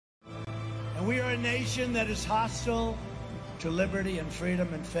And we are a nation that is hostile to liberty and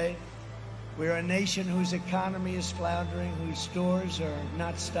freedom and faith. We are a nation whose economy is floundering, whose stores are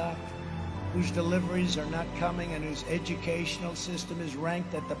not stocked, whose deliveries are not coming, and whose educational system is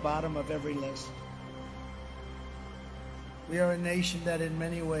ranked at the bottom of every list. We are a nation that in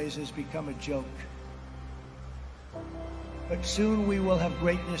many ways has become a joke. But soon we will have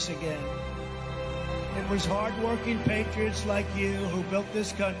greatness again. It was hard-working patriots like you who built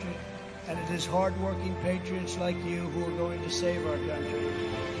this country, and it is hard-working patriots like you who are going to save our country.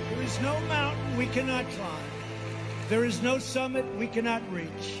 There is no mountain we cannot climb. There is no summit we cannot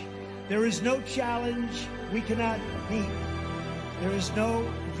reach. There is no challenge we cannot beat. There is no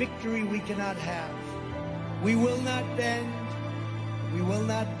victory we cannot have. We will not bend. We will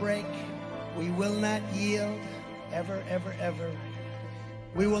not break. We will not yield. Ever, ever, ever.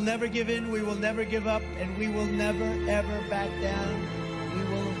 We will never give in. We will never give up. And we will never, ever back down. We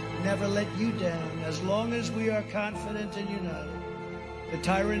will never let you down. As long as we are confident and united, the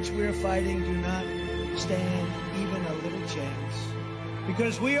tyrants we are fighting do not stand even a little chance.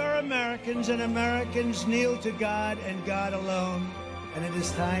 Because we are Americans, and Americans kneel to God and God alone. And it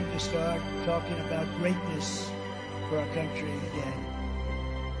is time to start talking about greatness for our country again.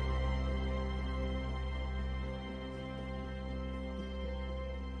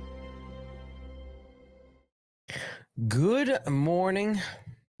 Good morning.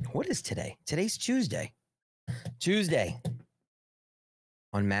 What is today? Today's Tuesday. Tuesday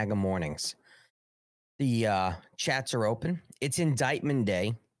on MAGA mornings. The chats are open. It's indictment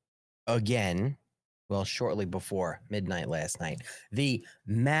day again. Well, shortly before midnight last night. The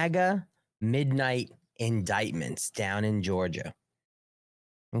MAGA midnight indictments down in Georgia.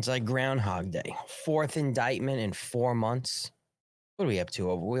 It's like Groundhog Day. Fourth indictment in 4 months. What are we up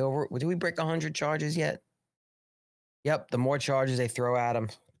to? Did we break 100 charges yet? Yep, the more charges they throw at them,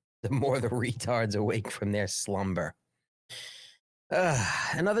 the more the retards awake from their slumber.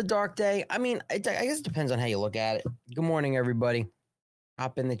 Another dark day. I mean, I guess it depends on how you look at it. Good morning, everybody.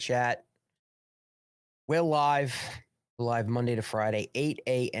 Hop in the chat. We're live. Monday to Friday, 8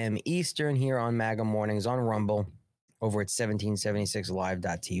 a.m. Eastern here on MAGA Mornings on Rumble over at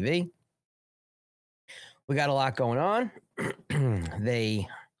 1776live.tv. We got a lot going on.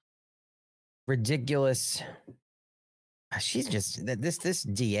 Ridiculous... She's just this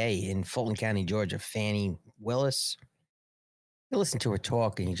DA in Fulton County, Georgia, Fannie Willis. You listen to her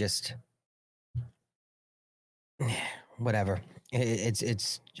talk and you just whatever.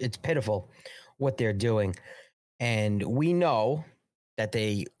 It's pitiful what they're doing, and we know that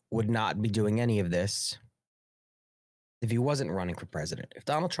they would not be doing any of this if he wasn't running for president. If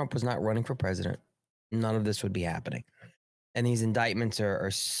Donald Trump was not running for president, none of this would be happening. And these indictments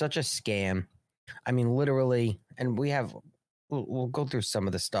are such a scam. I mean, literally, and we'll go through some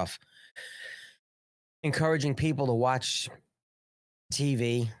of the stuff. Encouraging people to watch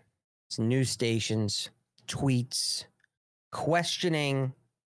TV, news stations, tweets, questioning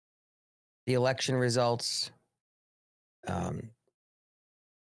the election results,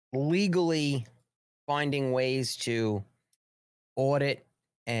 legally finding ways to audit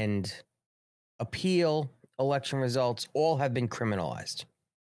and appeal election results, all have been criminalized.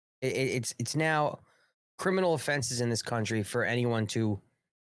 It's now criminal offenses in this country for anyone to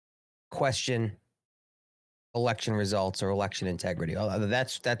question election results or election integrity.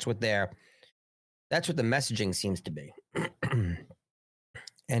 That's what the messaging seems to be,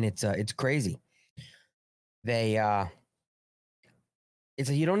 and it's crazy. You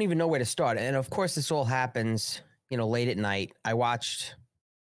don't even know where to start, and of course this all happens, late at night. I watched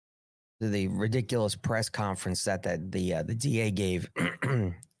the ridiculous press conference that the DA gave.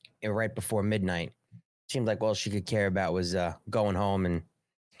 Right before midnight. Seemed like all she could care about was going home and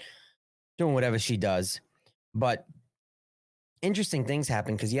doing whatever she does. But interesting things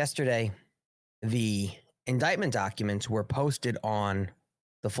happened because yesterday the indictment documents were posted on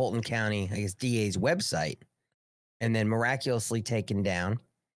the Fulton County, DA's website, and then miraculously taken down.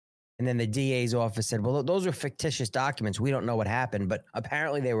 And then the DA's office said, well, those are fictitious documents. We don't know what happened. But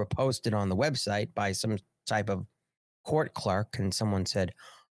apparently they were posted on the website by some type of court clerk, and someone said,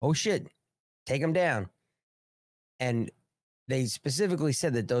 oh shit, take them down. And they specifically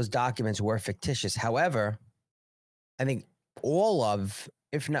said that those documents were fictitious. However, I think all of,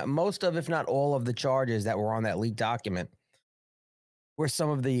 if not most of, if not all of the charges that were on that leaked document were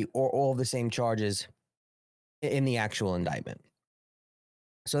some of the, or all of the same charges in the actual indictment.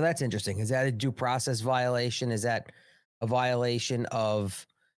 So that's interesting. Is that a due process violation? Is that a violation of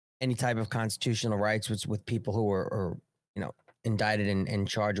any type of constitutional rights with people who are indicted and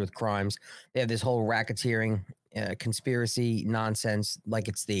charged with crimes? They have this whole racketeering conspiracy nonsense, like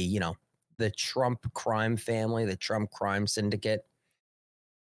it's the the Trump crime family, the Trump crime syndicate.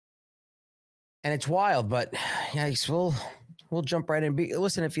 And it's wild, but yikes, we'll jump right in.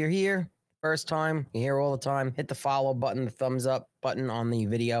 Listen, if you're here first time, you're here all the time, hit the follow button, the thumbs up button on the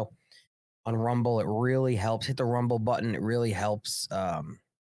video on Rumble. It really helps. Hit the Rumble button. It really helps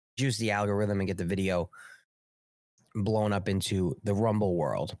juice the algorithm and get the video blown up into the Rumble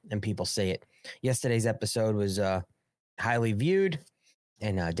world and people see it. Yesterday's episode was highly viewed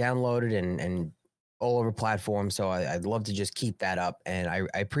and downloaded and all over platforms. So I'd love to just keep that up. And I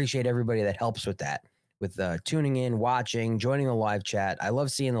appreciate everybody that helps with that, with tuning in, watching, joining the live chat. I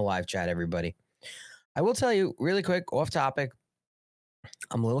love seeing the live chat, everybody. I will tell you really quick, off topic,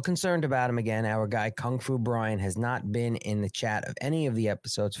 I'm a little concerned about him again. Our guy, Kung Fu Brian, has not been in the chat of any of the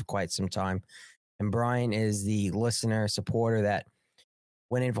episodes for quite some time. And Brian is the listener, supporter that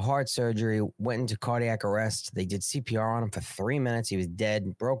went in for heart surgery, went into cardiac arrest. They did CPR on him for 3 minutes. He was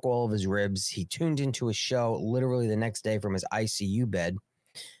dead, broke all of his ribs. He tuned into a show literally the next day from his ICU bed.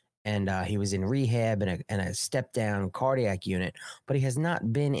 And he was in rehab and a step-down cardiac unit. But he has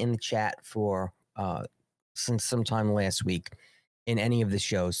not been in the chat for since sometime last week in any of the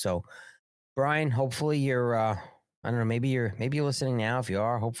shows. So, Brian, hopefully you're, I don't know, maybe you're listening now. If you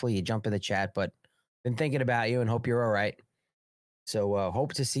are, hopefully you jump in the chat. But been thinking about you and hope you're all right. So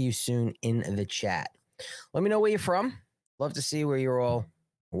hope to see you soon in the chat. Let me know where you're from. Love to see where you're all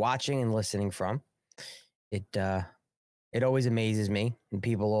watching and listening from. It always amazes me and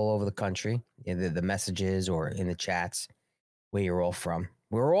people all over the country, either the messages or in the chats, where you're all from.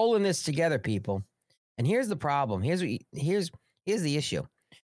 We're all in this together, people. And here's the problem. Here's the issue.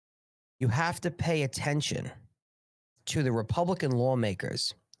 You have to pay attention to the Republican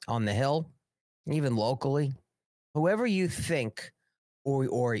lawmakers on the Hill, even locally, whoever you think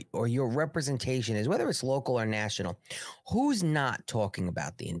or your representation is, whether it's local or national, who's not talking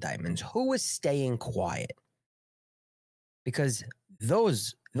about the indictments? Who is staying quiet? Because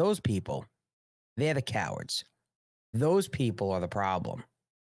those people, they're the cowards. Those people are the problem.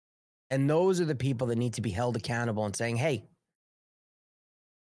 And those are the people that need to be held accountable and saying, hey,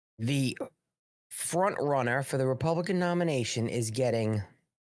 the front runner for the Republican nomination is getting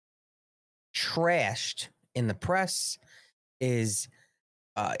trashed in the press, has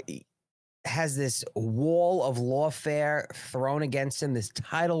this wall of lawfare thrown against him, this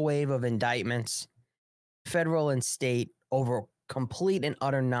tidal wave of indictments, federal and state, over complete and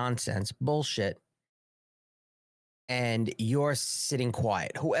utter nonsense, bullshit, and you're sitting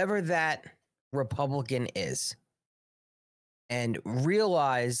quiet, whoever that Republican is, and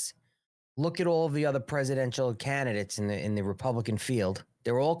realize, look at all of the other presidential candidates in the Republican field.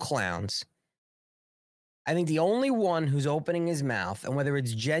 They're all clowns. I think the only one who's opening his mouth, and whether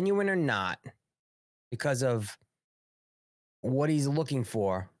it's genuine or not, because of what he's looking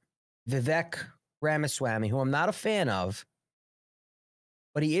for, Vivek Ramaswamy, who I'm not a fan of,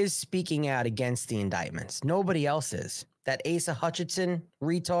 but he is speaking out against the indictments. Nobody else is. That Asa Hutchinson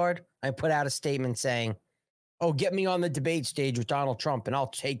retard, I put out a statement saying, oh, get me on the debate stage with Donald Trump and I'll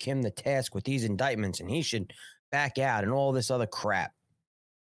take him to task with these indictments and he should back out and all this other crap.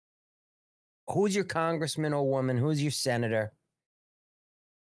 Who's your congressman or woman? Who's your senator?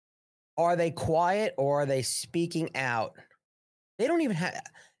 Are they quiet or are they speaking out? They don't even have,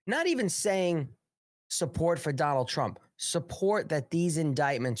 not even saying support for Donald Trump, support that these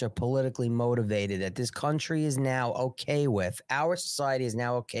indictments are politically motivated, that this country is now okay with, our society is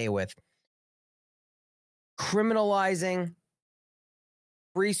now okay with criminalizing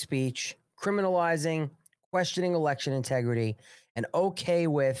free speech, criminalizing questioning election integrity, and okay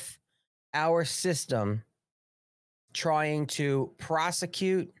with our system trying to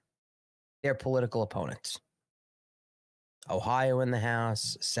prosecute their political opponents. Ohio in the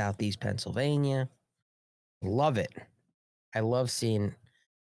House, Southeast Pennsylvania. Love it. I love seeing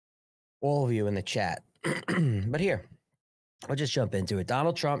all of you in the chat. But here, I'll just jump into it.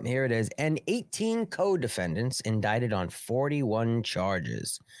 Donald Trump, here it is, and 18 co-defendants indicted on 41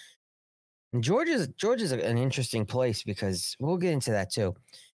 charges. And Georgia's an interesting place because we'll get into that too.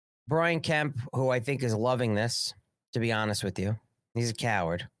 Brian Kemp, who I think is loving this, to be honest with you, he's a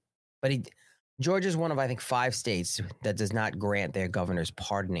coward. But Georgia's one of, I think, 5 states that does not grant their governors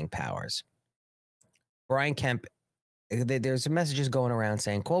pardoning powers. Brian Kemp, there's some messages going around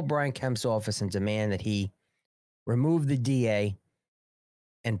saying, call Brian Kemp's office and demand that he remove the DA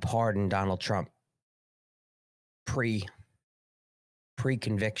and pardon Donald Trump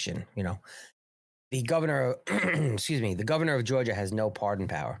pre-conviction. You know, the governor, the governor of Georgia has no pardon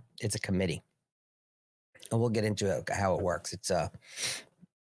power. It's a committee. And we'll get into how it works. It's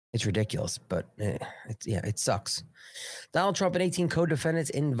It's ridiculous, but it sucks. Donald Trump and 18 co-defendants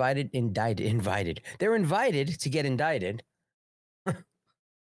indicted. They're invited to get indicted.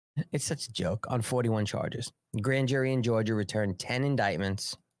 It's such a joke on 41 charges. Grand jury in Georgia returned 10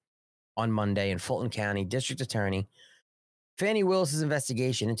 indictments on Monday in Fulton County District Attorney Fani Willis's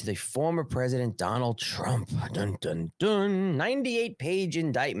investigation into the former President Donald Trump. Dun, dun, dun. 98-page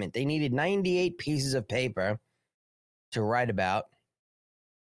indictment. They needed 98 pieces of paper to write about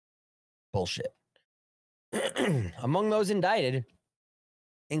bullshit. Among those indicted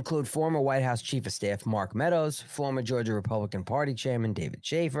include former White House Chief of Staff Mark Meadows, former Georgia Republican Party Chairman David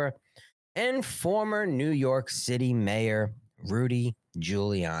Schaefer, and former New York City Mayor Rudy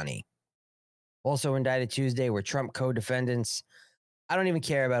Giuliani. Also indicted Tuesday were Trump co-defendants. I don't even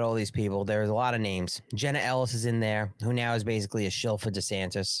care about all these people. There's a lot of names. Jenna Ellis is in there, who now is basically a shill for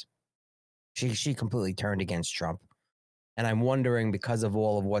DeSantis. She completely turned against Trump. And I'm wondering, because of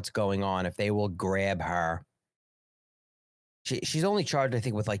all of what's going on, if they will grab her. She's only charged, I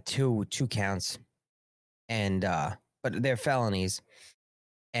think, with like two counts. And but they're felonies.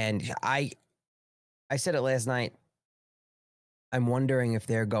 And I said it last night. I'm wondering if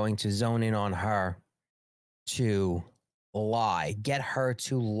they're going to zone in on her to lie, get her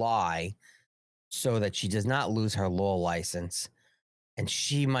to lie so that she does not lose her law license. And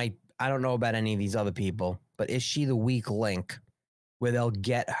she might, I don't know about any of these other people, but is she the weak link where they'll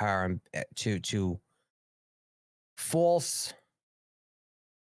get her to falsely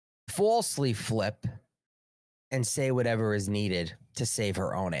flip and say whatever is needed to save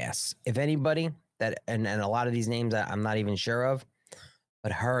her own ass? If anybody that, and a lot of these names I'm not even sure of,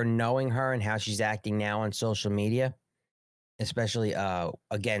 but her, knowing her and how she's acting now on social media, especially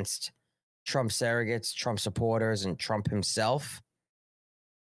against Trump surrogates, Trump supporters, and Trump himself,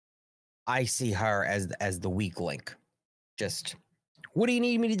 I see her as the weak link. Just, what do you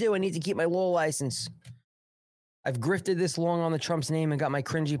need me to do? I need to keep my law license. I've grifted this long on the Trump's name and got my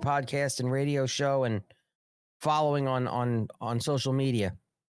cringy podcast and radio show and following on social media.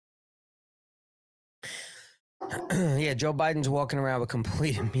 Yeah, Joe Biden's walking around with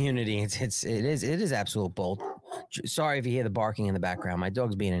complete immunity. It is absolute bull. Sorry if you hear the barking in the background. My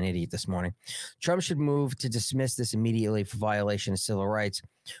dog's being an idiot this morning. Trump should move to dismiss this immediately for violation of civil rights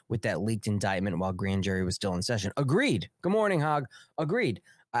with that leaked indictment while grand jury was still in session. Agreed. Good morning, Hog. Agreed.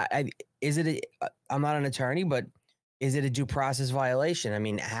 I'm not an attorney, but is it a due process violation? I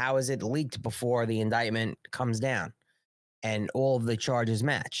mean, how is it leaked before the indictment comes down and all of the charges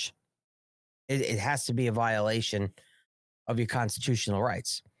match? It has to be a violation of your constitutional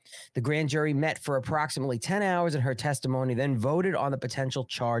rights. The grand jury met for approximately 10 hours in her testimony, then voted on the potential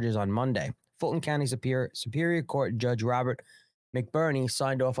charges on Monday. Fulton County Superior Court Judge Robert McBurney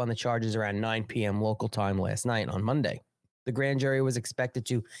signed off on the charges around 9 p.m. local time last night on Monday. The grand jury was expected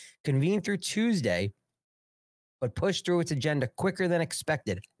to convene through Tuesday, but pushed through its agenda quicker than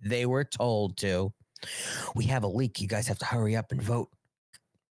expected. They were told to. We have a leak. You guys have to hurry up and vote.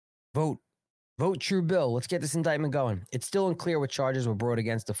 Vote true bill. Let's get this indictment going. It's still unclear what charges were brought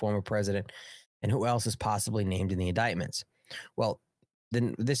against the former president and who else is possibly named in the indictments. Well,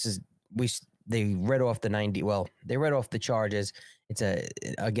 then they read off they read off the charges. It's a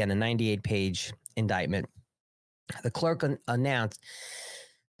 98-page indictment. The clerk announced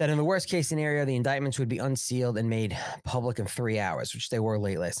that in the worst case scenario, the indictments would be unsealed and made public in 3 hours, which they were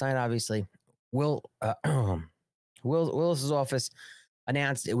late last night, obviously. Willis's office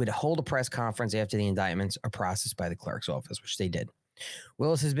announced it would hold a press conference after the indictments are processed by the clerk's office, which they did.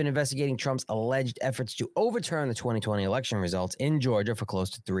 Willis has been investigating Trump's alleged efforts to overturn the 2020 election results in Georgia for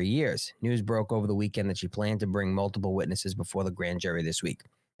close to 3 years. News broke over the weekend that she planned to bring multiple witnesses before the grand jury this week.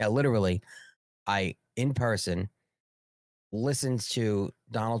 Now, literally, I, in person, listened to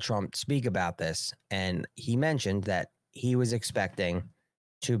Donald Trump speak about this, and he mentioned that he was expecting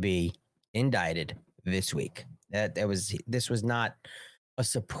to be indicted this week. This was not a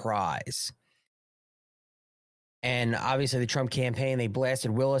surprise. And obviously the Trump campaign, they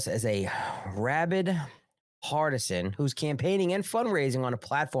blasted Willis as a rabid partisan who's campaigning and fundraising on a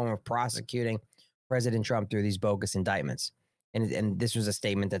platform of prosecuting President Trump through these bogus indictments. And this was a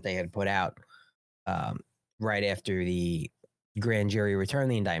statement that they had put out right after the grand jury returned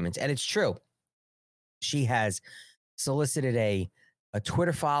the indictments. And it's true. She has solicited a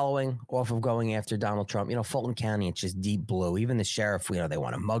Twitter following off of going after Donald Trump. Fulton County, it's just deep blue. Even the sheriff, they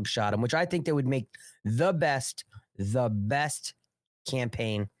want to mugshot him, which I think they would make the best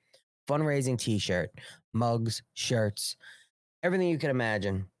campaign fundraising T-shirt, mugs, shirts, everything you can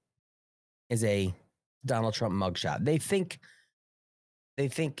imagine is a Donald Trump mugshot. They think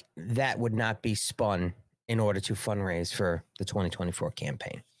that would not be spun in order to fundraise for the 2024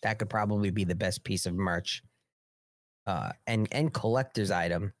 campaign. That could probably be the best piece of merch and collector's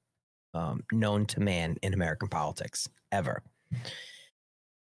item known to man in American politics ever.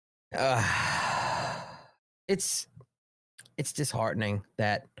 It's disheartening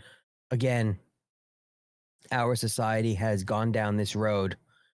that, again, our society has gone down this road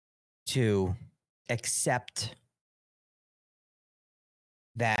to accept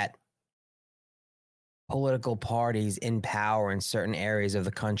that political parties in power in certain areas of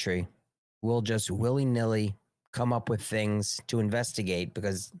the country will just willy-nilly come up with things to investigate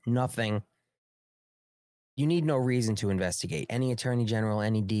because you need no reason to investigate. Any attorney general,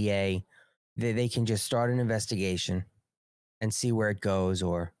 any DA, they can just start an investigation and see where it goes,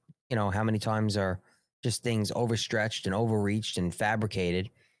 or, how many times are just things overstretched and overreached and fabricated.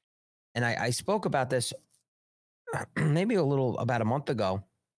 And I spoke about this maybe about a month ago,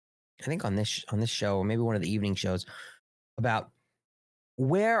 I think on this show, or maybe one of the evening shows, about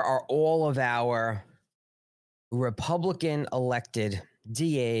where are all of our Republican elected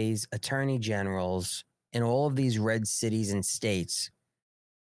DAs, attorney generals in all of these red cities and states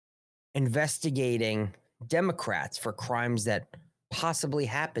investigating Democrats for crimes that possibly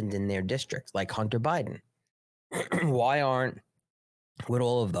happened in their districts, like Hunter Biden. Why aren't, with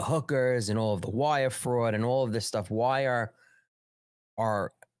all of the hookers and all of the wire fraud and all of this stuff, why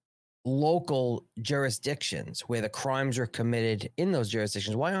are local jurisdictions where the crimes are committed in those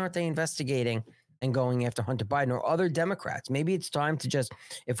jurisdictions, why aren't they investigating and going after Hunter Biden or other Democrats? Maybe it's time to just,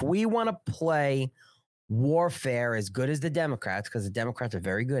 if we want to play warfare as good as the Democrats, because the Democrats are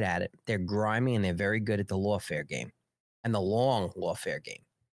very good at it, they're grimy and they're very good at the lawfare game and the long lawfare game.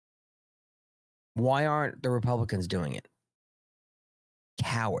 Why aren't the Republicans doing it?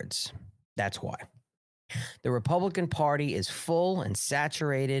 Cowards. That's why. The Republican Party is full and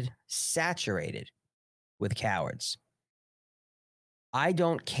saturated with cowards. I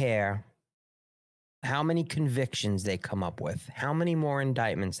don't care how many convictions they come up with, how many more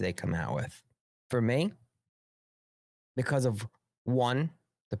indictments they come out with. For me, because of, one,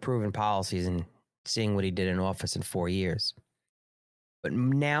 the proven policies and seeing what he did in office in 4 years. But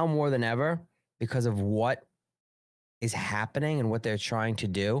now more than ever, because of what is happening and what they're trying to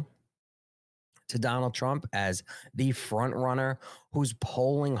do to Donald Trump as the front runner who's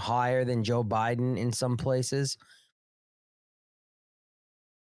polling higher than Joe Biden in some places.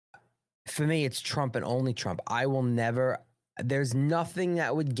 For me, it's Trump and only Trump. There's nothing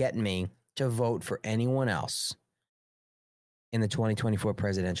that would get me to vote for anyone else in the 2024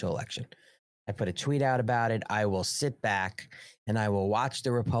 presidential election. I put a tweet out about it. I will sit back and I will watch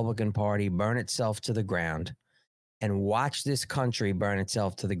the Republican Party burn itself to the ground and watch this country burn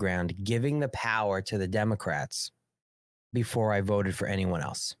itself to the ground, giving the power to the Democrats before I voted for anyone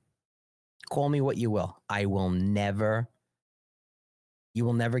else. Call me what you will. You will never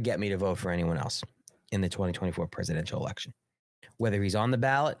get me to vote for anyone else in the 2024 presidential election, whether he's on the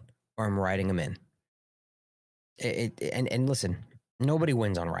ballot or I'm writing him in. And listen, nobody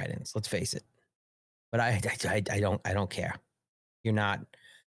wins on write-ins. Let's face it. But I don't care.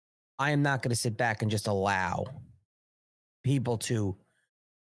 I am not going to sit back and just allow people to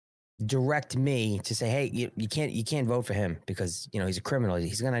direct me to say, hey, you can't vote for him because, he's a criminal.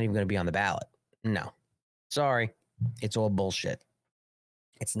 He's not even going to be on the ballot. No, sorry. It's all bullshit.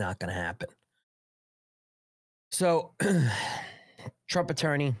 It's not going to happen. So Trump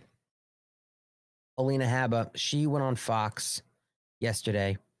attorney, Alina Habba, she went on Fox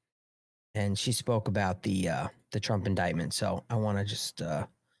yesterday and she spoke about the Trump indictment. So I want to just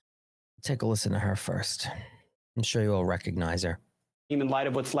take a listen to her first. I'm sure you'll recognize her. In light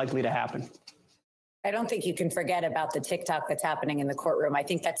of what's likely to happen. I don't think you can forget about the TikTok that's happening in the courtroom. I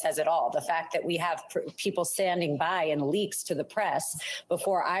think that says it all. The fact that we have people standing by and leaks to the press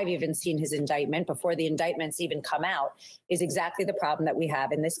before I've even seen his indictment, before the indictments even come out, is exactly the problem that we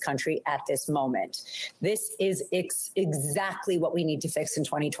have in this country at this moment. This is exactly what we need to fix in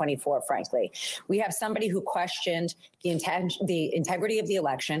 2024, frankly. We have somebody who questioned the integrity of the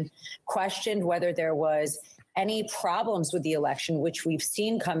election, questioned whether there was any problems with the election, which we've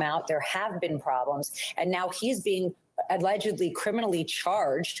seen come out. There have been problems. And now he's being allegedly criminally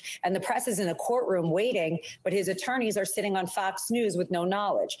charged. And the press is in a courtroom waiting, but his attorneys are sitting on Fox News with no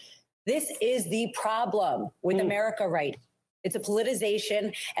knowledge. This is the problem with America right now. It's a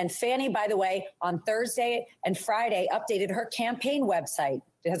politicization. And Fannie, by the way, on Thursday and Friday, updated her campaign website.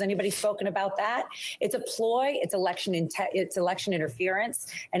 Has anybody spoken about that? It's a ploy. It's election interference,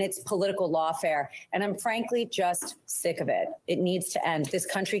 and it's political lawfare. And I'm frankly just sick of it. It needs to end. This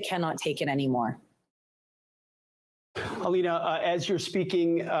country cannot take it anymore. Alina, as you're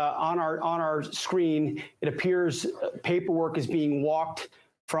speaking on our screen, it appears paperwork is being walked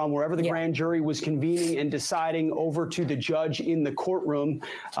from wherever the grand jury was convening and deciding over to the judge in the courtroom,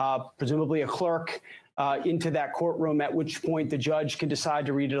 presumably a clerk, into that courtroom, at which point the judge can decide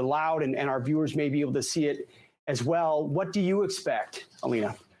to read it aloud, and our viewers may be able to see it as well. What do you expect,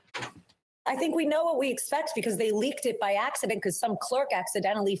 Alina? I think we know what we expect because they leaked it by accident because some clerk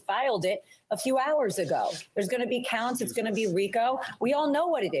accidentally filed it a few hours ago. There's going to be counts. It's going to be RICO. We all know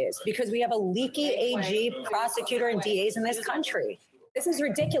what it is because we have a leaky AG, prosecutor, and DAs in this country. This is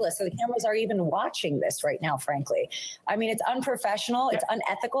ridiculous. So the cameras are even watching this right now, frankly. I mean, it's unprofessional, it's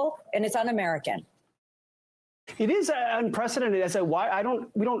unethical, and it's un-American. It is unprecedented.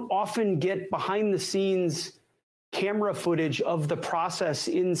 We don't often get behind the scenes camera footage of the process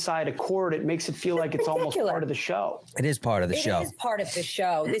inside a court. It makes it feel like it's almost part of the show. It is part of the show. It is part of the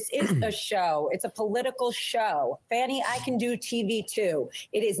show. This is a show. It's a political show. Fanny, I can do TV too.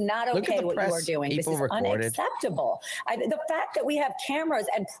 It is not okay what you are doing. This is unacceptable. The fact that we have cameras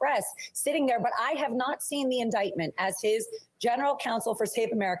and press sitting there, but I have not seen the indictment as his general counsel for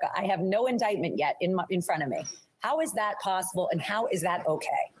Save America. I have no indictment yet in front of me. How is that possible, and how is that okay?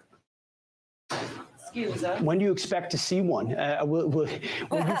 When do you expect to see one? Will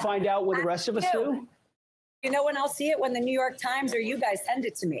you find out what the rest of us do? You know when I'll see it? When the New York Times or you guys send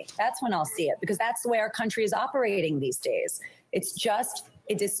it to me. That's when I'll see it, because that's the way our country is operating these days. It's just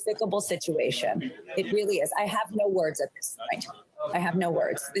a despicable situation. It really is. I have no words at this point. I have no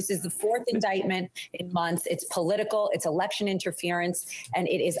words. This is the fourth indictment in months. It's political. It's election interference. And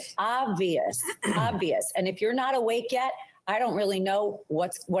it is obvious. And if you're not awake yet, I don't really know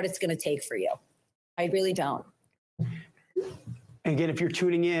what it's going to take for you. I really don't. Again, if you're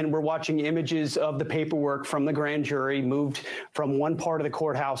tuning in, we're watching images of the paperwork from the grand jury moved from one part of the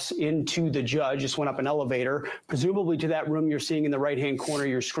courthouse into the judge. Just went up an elevator, presumably to that room you're seeing in the right-hand corner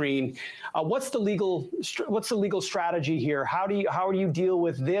of your screen. What's the legal strategy here? How do you deal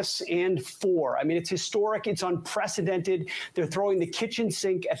with this and four? I mean, it's historic. It's unprecedented. They're throwing the kitchen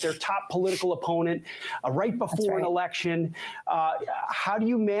sink at their top political opponent right before an election. How do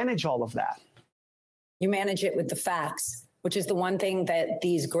you manage all of that? You manage it with the facts, which is the one thing that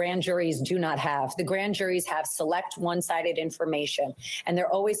these grand juries do not have. The grand juries have select one-sided information, and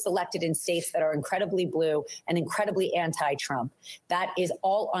they're always selected in states that are incredibly blue and incredibly anti-Trump. That is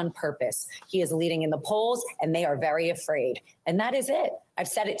all on purpose. He is leading in the polls, and they are very afraid. And that is it. I've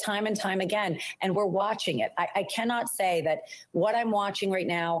said it time and time again, and we're watching it. I cannot say that what I'm watching right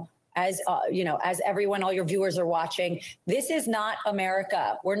now, as everyone, all your viewers are watching, this is not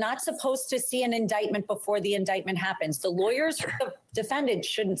America. We're not supposed to see an indictment before the indictment happens. The lawyers for the defendant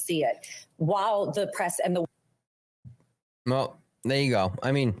shouldn't see it, while the press and the... Well, there you go.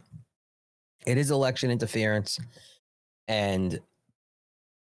 I mean, it is election interference. And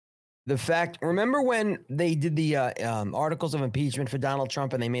the fact, remember when they did the articles of impeachment for Donald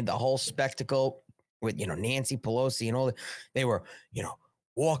Trump, and they made the whole spectacle with, Nancy Pelosi and all that? They were,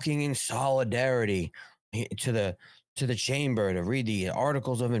 walking in solidarity to the chamber to read the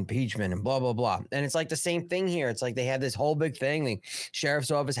articles of impeachment and blah, blah, blah. And it's like the same thing here. It's like they had this whole big thing. The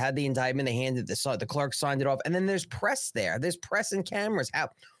sheriff's office had the indictment. They handed the clerk signed it off. And then there's press there. There's press and cameras.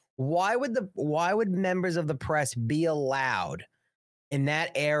 Why would members of the press be allowed in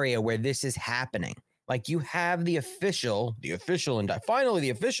that area where this is happening? Like, you have the official indictment. Finally,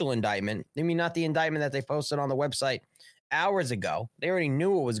 the official indictment. I mean, not the indictment that they posted on the website hours ago. They already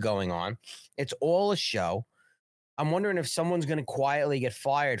knew what was going on. It's all a show. I'm wondering if someone's going to quietly get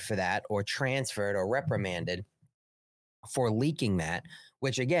fired for that, or transferred or reprimanded for leaking that,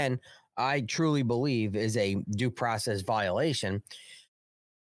 which, again, I truly believe is a due process violation.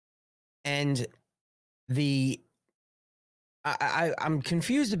 And I'm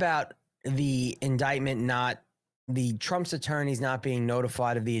confused about the indictment, not the Trump's attorneys not being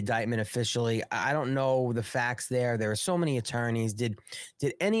notified of the indictment officially. I don't know the facts there. There are so many attorneys. Did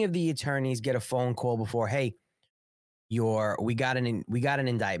any of the attorneys get a phone call before? Hey, we got an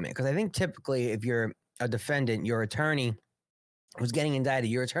indictment? Because I think typically, if you're a defendant, your attorney who's getting indicted,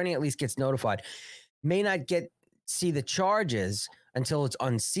 your attorney at least gets notified. May not see the charges until it's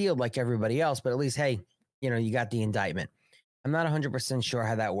unsealed like everybody else, but at least, hey, you got the indictment. I'm not 100% sure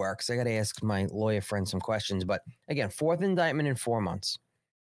how that works. I got to ask my lawyer friend some questions. But again, fourth indictment in 4 months.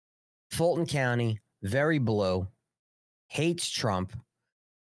 Fulton County, very blue, hates Trump.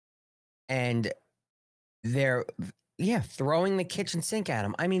 And they're, throwing the kitchen sink at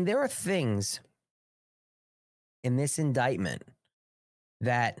him. I mean, there are things in this indictment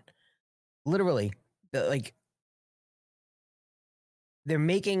that literally, they're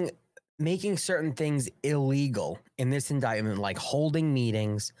making making certain things illegal in this indictment, like holding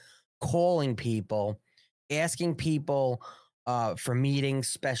meetings, calling people, asking people for meetings,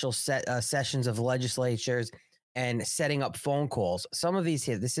 special sessions of legislatures, and setting up phone calls. Some of these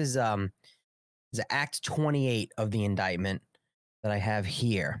here, this is Act 28 of the indictment that I have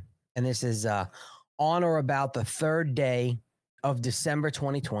here. And this is on or about the third day of December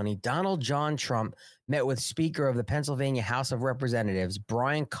 2020, Donald John Trump met with Speaker of the Pennsylvania House of Representatives,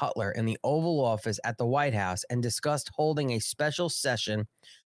 Brian Cutler, in the Oval Office at the White House and discussed holding a special session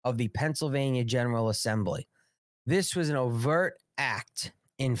of the Pennsylvania General Assembly. This was an overt act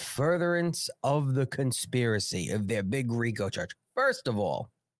in furtherance of the conspiracy of their big RICO charge. First of all,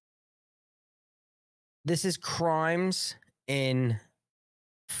 this is crimes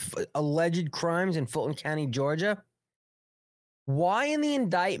alleged crimes in Fulton County, Georgia. Why in the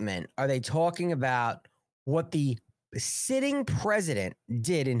indictment are they talking about what the sitting president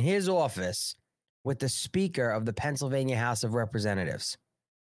did in his office with the Speaker of the Pennsylvania House of Representatives,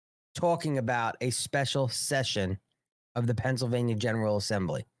 talking about a special session of the Pennsylvania General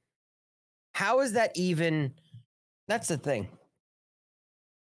Assembly? How is that even? That's the thing.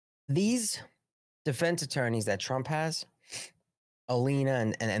 These defense attorneys that Trump has,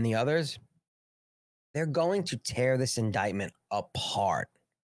 Alina and the others, they're going to tear this indictment apart.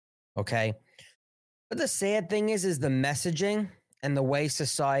 Okay? But the sad thing is the messaging and the way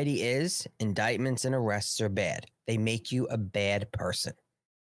society is, indictments and arrests are bad. They make you a bad person.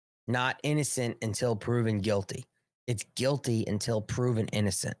 Not innocent until proven guilty. It's guilty until proven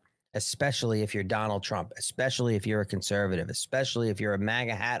innocent, especially if you're Donald Trump, especially if you're a conservative, especially if you're a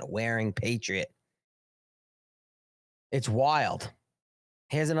MAGA hat wearing patriot. It's wild.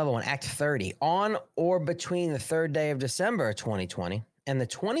 Here's another one, Act 30. On or between the third day of December 2020 and the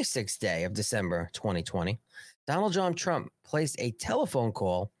 26th day of December 2020, Donald John Trump placed a telephone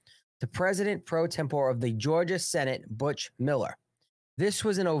call to President pro tempore of the Georgia Senate, Butch Miller. This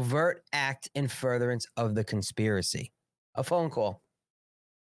was an overt act in furtherance of the conspiracy. A phone call.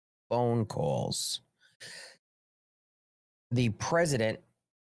 Phone calls. The President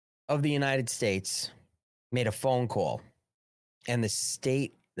of the United States made a phone call, and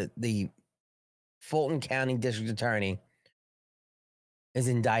the Fulton County District Attorney is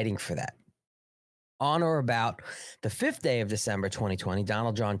indicting for that. On or about the 5th day of December 2020,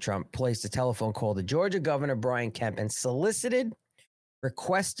 Donald John Trump placed a telephone call to Georgia Governor Brian Kemp and solicited,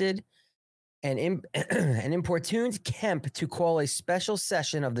 requested, and importuned Kemp to call a special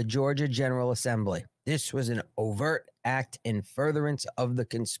session of the Georgia General Assembly. This was an overt act in furtherance of the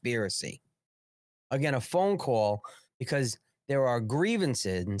conspiracy. Again, a phone call because there are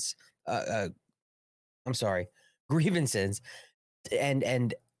grievances and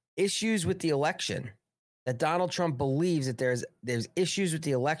issues with the election, that Donald Trump believes that there's issues with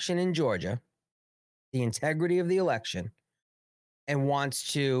the election in Georgia, the integrity of the election, and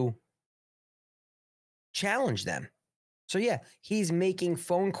wants to challenge them. So yeah, he's making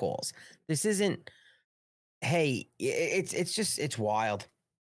phone calls. This isn't, hey, it's wild.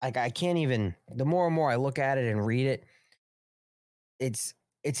 Like, I can't even, the more and more I look at it and read it, it's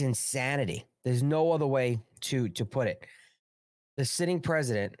insanity. There's no other way to put it. The sitting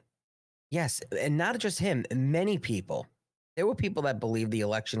president, yes, and not just him, many people. There were people that believed the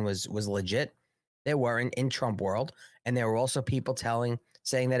election was legit. There were in Trump world, and there were also people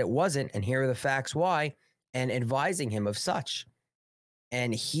saying that it wasn't, and here are the facts why, and advising him of such.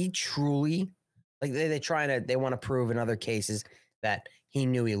 And he truly, like, they want to prove in other cases that he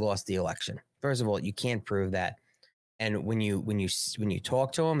knew he lost the election. First of all, you can't prove that. And when you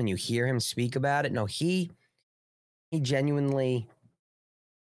talk to him and you hear him speak about it, no, he genuinely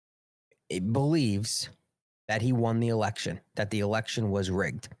believes that he won the election, that the election was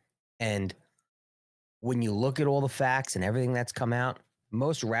rigged. And when you look at all the facts and everything that's come out,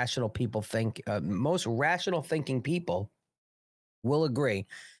 most rational thinking people will agree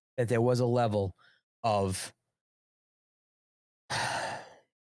that there was a level of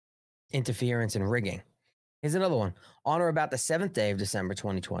interference and rigging. Here's another one. On or about the 7th day of December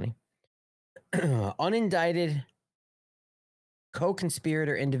 2020, unindicted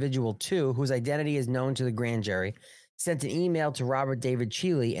co-conspirator individual 2, whose identity is known to the grand jury, sent an email to Robert David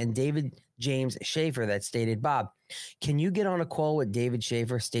Cheeley and David James Schaefer that stated, Bob, can you get on a call with David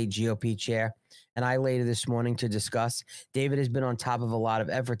Schaefer, state GOP chair, and I later this morning to discuss? David has been on top of a lot of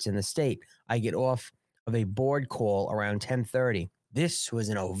efforts in the state. I get off of a board call around 10:30. This was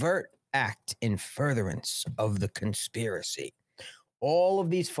an overt act in furtherance of the conspiracy. All of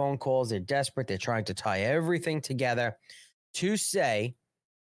these phone calls, they're desperate. They're trying to tie everything together to say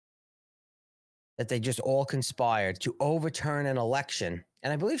that they just all conspired to overturn an election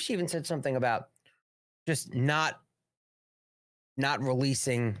And I believe she even said something about just not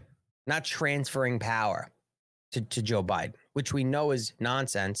releasing, not transferring power to Joe Biden, which we know is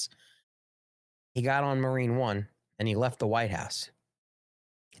nonsense. He got on Marine One and he left the White House.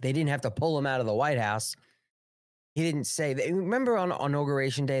 They didn't have to pull him out of the White House. He didn't say that. Remember on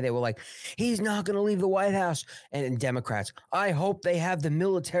Inauguration Day, they were like, he's not going to leave the White House. And Democrats, I hope they have the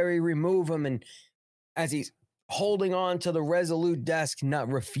military remove him. And as he's holding on to the Resolute desk,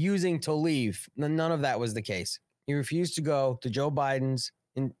 not refusing to leave. None of that was the case. He refused to go to Joe Biden's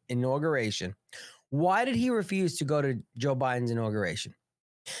inauguration. Why did he refuse to go to Joe Biden's inauguration?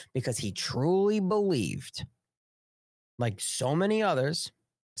 Because he truly believed, like so many others,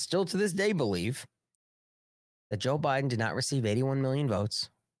 still to this day believe, that Joe Biden did not receive 81 million votes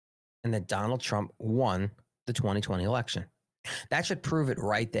and that Donald Trump won the 2020 election. That should prove it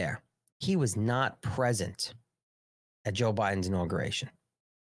right there. He was not present at Joe Biden's inauguration.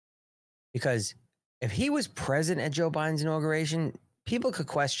 Because if he was present at Joe Biden's inauguration, people could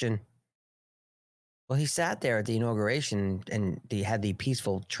question, well, he sat there at the inauguration and he had the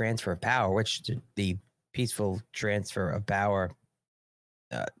peaceful transfer of power, which the peaceful transfer of power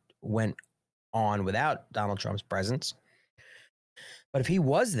went on without Donald Trump's presence. But if he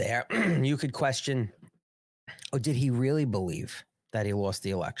was there, you could question, oh, did he really believe that he lost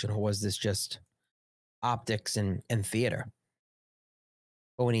the election? Or was this just optics and theater?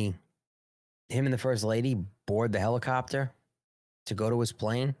 But when him and the First Lady board the helicopter to go to his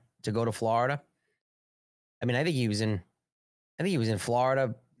plane, to go to Florida, I mean, I think he was in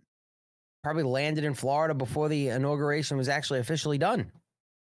Florida, probably landed in Florida before the inauguration was actually officially done.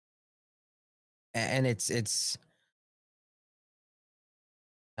 And it's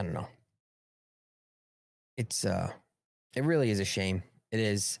I don't know. It really is a shame. It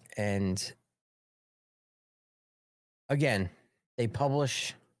is. And again, they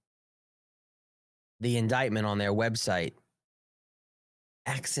publish the indictment on their website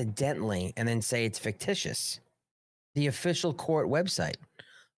accidentally and then say it's fictitious. The official court website,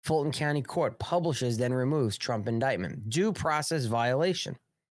 Fulton County Court, publishes then removes Trump indictment. Due process violation.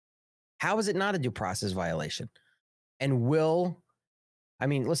 How is it not a due process violation? And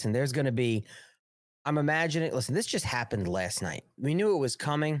listen, there's going to be, I'm imagining, listen, this just happened last night. We knew it was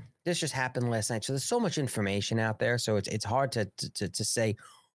coming. This just happened last night. So there's so much information out there. So it's hard to say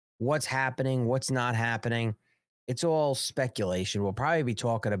what's happening, what's not happening. It's all speculation. We'll probably be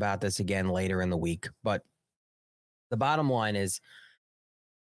talking about this again later in the week. But the bottom line is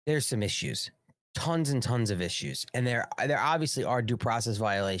there's some issues. Tons and tons of issues. And there obviously are due process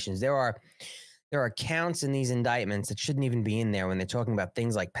violations. There are counts in these indictments that shouldn't even be in there when they're talking about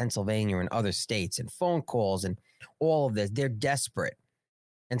things like Pennsylvania and other states and phone calls and all of this. They're desperate.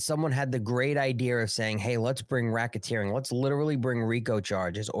 And someone had the great idea of saying, hey, let's bring racketeering. Let's literally bring RICO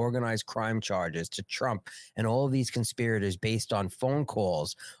charges, organized crime charges to Trump and all of these conspirators based on phone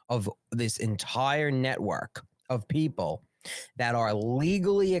calls of this entire network of people that are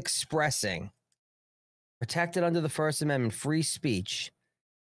legally expressing, protected under the First Amendment, free speech,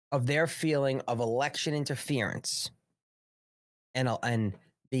 of their feeling of election interference and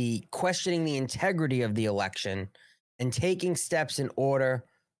the questioning the integrity of the election and taking steps in order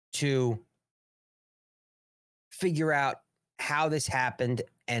to figure out how this happened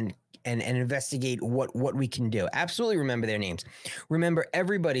and investigate what we can do. Absolutely remember their names. Remember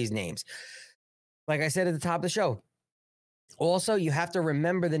everybody's names. Like I said at the top of the show, also, you have to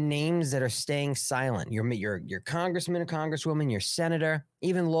remember the names that are staying silent. Your congressman or congresswoman, your senator,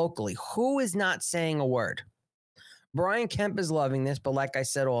 even locally. Who is not saying a word? Brian Kemp is loving this, but like I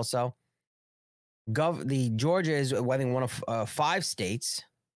said also, the Georgia is, I think, one of 5 states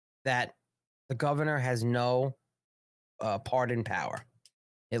that the governor has no part in power.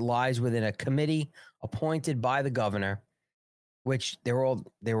 It lies within a committee appointed by the governor, which they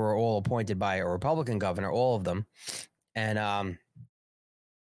were all appointed by a Republican governor, all of them. And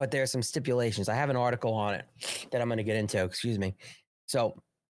but there are some stipulations. I have an article on it that I'm going to get into. Excuse me. So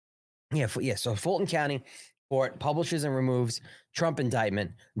so Fulton County Court publishes and removes Trump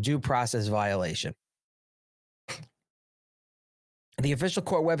indictment, due process violation. The official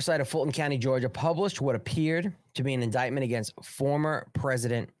court website of Fulton County, Georgia, published what appeared to be an indictment against former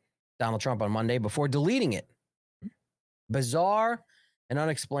President Donald Trump on Monday before deleting it. Bizarre and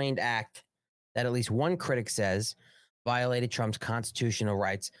unexplained act that at least one critic says violated Trump's constitutional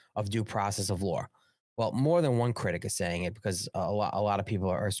rights of due process of law. Well, more than one critic is saying it because a lot of people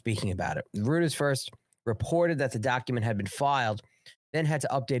are speaking about it. Reuters first reported that the document had been filed, then had to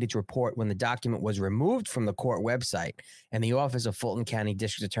update its report when the document was removed from the court website, and the office of Fulton County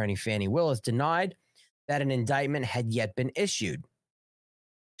District Attorney Fannie Willis denied that an indictment had yet been issued.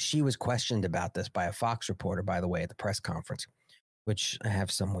 she was questioned about this by a Fox reporter, by the way, at the press conference, which I have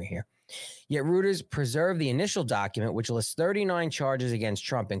somewhere here. Yet Reuters preserved the initial document, which lists 39 charges against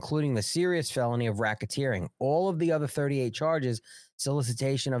Trump, including the serious felony of racketeering. All of the other 38 charges,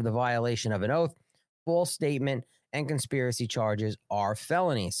 solicitation of the violation of an oath, false statement, and conspiracy charges, are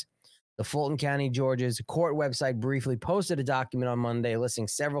felonies. The Fulton County, Georgia's court website briefly posted a document on Monday listing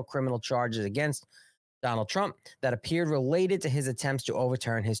several criminal charges against Donald Trump that appeared related to his attempts to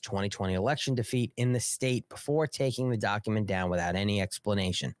overturn his 2020 election defeat in the state before taking the document down without any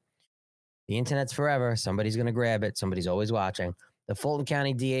explanation. The internet's forever. Somebody's going to grab it. Somebody's always watching. The Fulton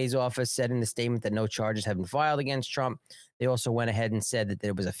County DA's office said in the statement that no charges have been filed against Trump. They also went ahead and said that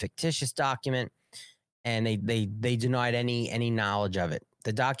there was a fictitious document, and they denied any knowledge of it.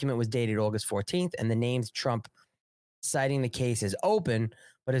 The document was dated August 14th, and the named Trump, citing the case as open,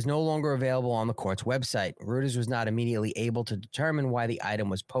 but is no longer available on the court's website. Reuters was not immediately able to determine why the item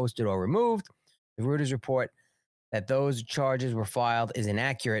was posted or removed. The Reuters report that those charges were filed is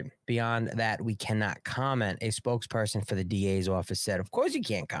inaccurate. Beyond that, we cannot comment, a spokesperson for the DA's office said. Of course you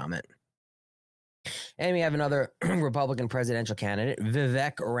can't comment. And we have another Republican presidential candidate,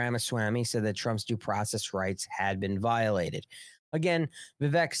 Vivek Ramaswamy, said that Trump's due process rights had been violated. Again,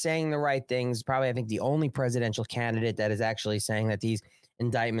 Vivek saying the right things, probably I think the only presidential candidate that is actually saying that these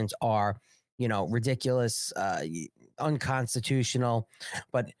indictments are, ridiculous, unconstitutional,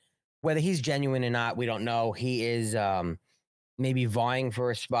 but whether he's genuine or not, we don't know. He is maybe vying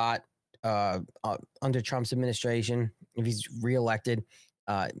for a spot under Trump's administration if he's reelected.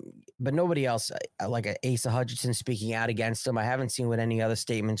 But nobody else, like Asa Hutchinson, speaking out against him. I haven't seen what any other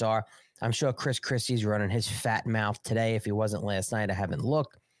statements are. I'm sure Chris Christie's running his fat mouth today. If he wasn't last night, I haven't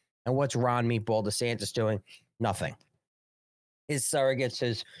looked. And what's Ron Meatball DeSantis doing? Nothing. His surrogates,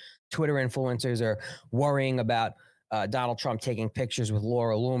 his Twitter influencers are worrying about Donald Trump taking pictures with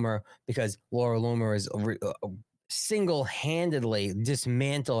Laura Loomer because Laura Loomer is single-handedly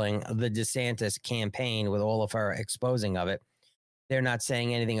dismantling the DeSantis campaign with all of her exposing of it. They're not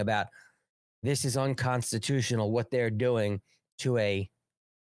saying anything about this is unconstitutional, what they're doing to a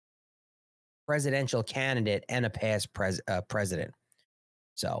presidential candidate and a past president.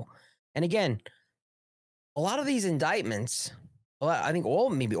 So, and again, a lot of these indictments, I think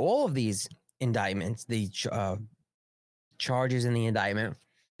all of these indictments, the charges in the indictment,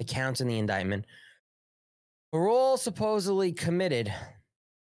 the counts in the indictment, were all supposedly committed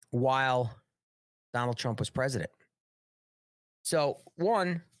while Donald Trump was president. So,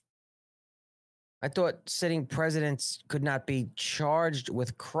 one, I thought sitting presidents could not be charged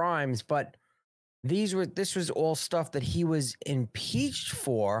with crimes, but this was all stuff that he was impeached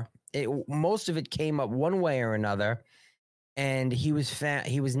for. Most of it came up one way or another, and he was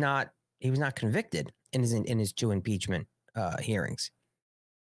not convicted in his two impeachment hearings.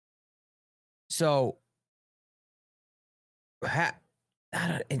 So,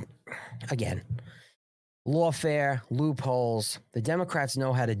 again, lawfare, loopholes. The Democrats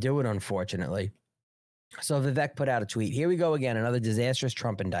know how to do it, unfortunately. So Vivek put out a tweet. Here we go again, another disastrous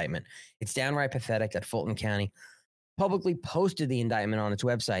Trump indictment. It's downright pathetic that Fulton County publicly posted the indictment on its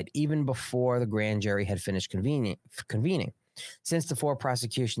website even before the grand jury had finished convening. Since the four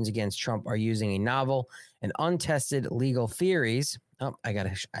prosecutions against Trump are using a novel and untested legal theories. Oh, I got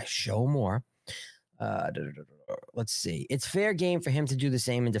to show more. Let's see. It's fair game for him to do the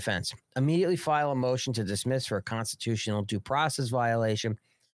same in defense. Immediately file a motion to dismiss for a constitutional due process violation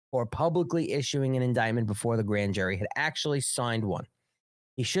or publicly issuing an indictment before the grand jury had actually signed one.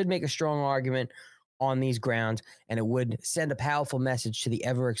 He should make a strong argument on these grounds, and it would send a powerful message to the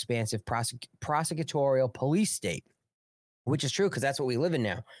ever-expansive prosecutorial police state, which is true because that's what we live in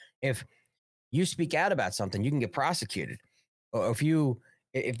now. If you speak out about something, you can get prosecuted. Or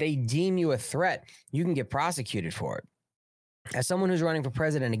if they deem you a threat, you can get prosecuted for it. As someone who's running for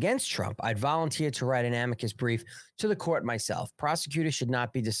president against Trump, I'd volunteer to write an amicus brief to the court myself. Prosecutors should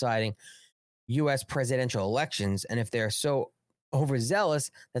not be deciding U.S. presidential elections, and if they're so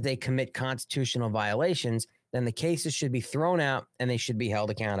overzealous that they commit constitutional violations, then the cases should be thrown out and they should be held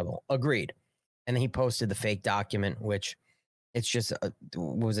accountable. Agreed. And then he posted the fake document, which it's just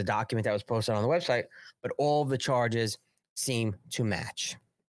was a document that was posted on the website, but all the charges seem to match.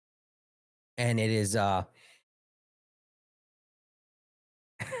 And it is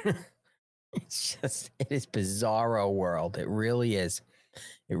it is bizarro world. It really is.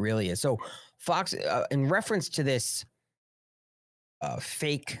 It really is. So Fox, in reference to this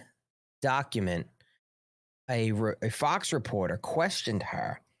fake document, a Fox reporter questioned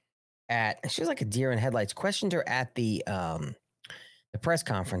her she was like a deer in headlights, questioned her at the press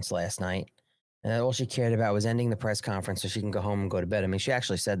conference last night. All she cared about was ending the press conference so she can go home and go to bed. I mean, she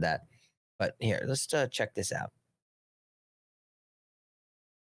actually said that. But here, let's check this out.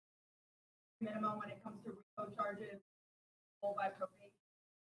 Minimum when it comes to RICO charges, by probation.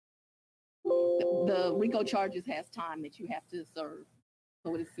 The RICO charges has time that you have to serve,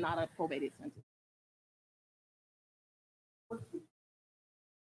 so it's not a probated sentence.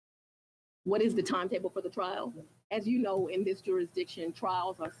 What is the timetable for the trial? As you know, in this jurisdiction,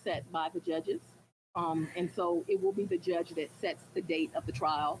 trials are set by the judges. And so it will be the judge that sets the date of the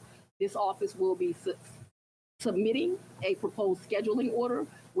trial. This office will be submitting a proposed scheduling order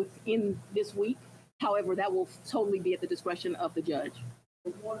within this week. However, that will totally be at the discretion of the judge.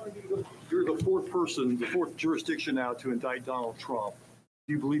 You're the fourth person, the fourth jurisdiction now to indict Donald Trump.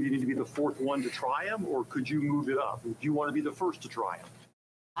 Do you believe you need to be the fourth one to try him, or could you move it up? Do you want to be the first to try him?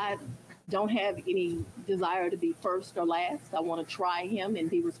 I don't have any desire to be first or last. I want to try him and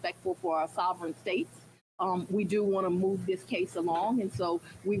be respectful for our sovereign states. We do want to move this case along, and so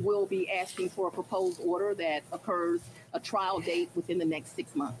we will be asking for a proposed order that occurs a trial date within the next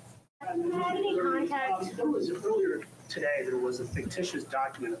 6 months. Earlier today, there was a fictitious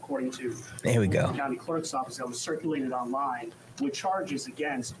document, according to There we go. the county clerk's office, that was circulated online with charges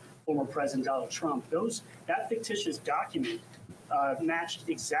against former President Donald Trump. That fictitious document matched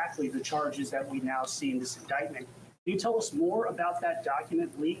exactly the charges that we now see in this indictment. Can you tell us more about that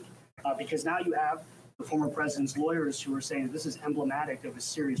document leak? Because now you have the former president's lawyers who are saying that this is emblematic of a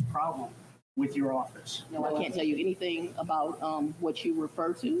serious problem with your office. No, I can't tell you anything about what you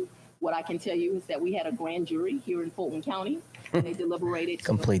refer to. What I can tell you is that we had a grand jury here in Fulton County. They deliberated.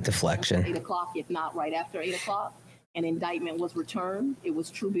 Complete deflection. 8 o'clock, if not right after 8 o'clock. An indictment was returned. It was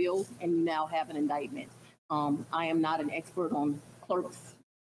true bills, and you now have an indictment. I am not an expert on clerks'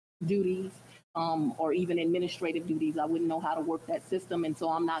 duties or even administrative duties. I wouldn't know how to work that system, and so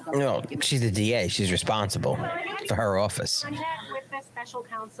I'm not going to. No, she's the DA. She's responsible for her office. Contact with the special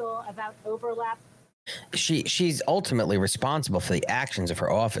counsel about overlap. She's ultimately responsible for the actions of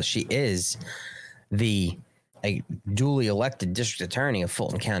her office. She is the duly elected district attorney of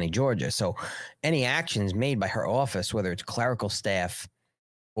Fulton County, Georgia. So any actions made by her office, whether it's clerical staff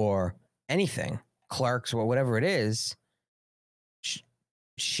or anything, clerks or whatever it is,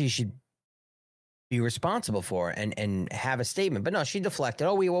 she should be responsible for and have a statement. But no, she deflected.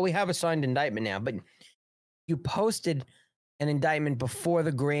 Oh, we have a signed indictment now. But you posted an indictment before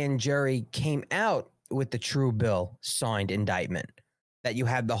the grand jury came out with the true bill signed indictment, that you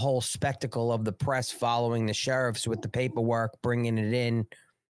had the whole spectacle of the press following the sheriffs with the paperwork, bringing it in.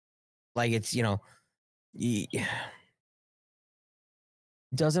 Like it's,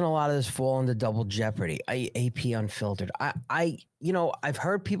 doesn't a lot of this fall into double jeopardy? AP Unfiltered. I've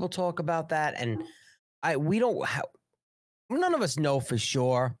heard people talk about that, and none of us know for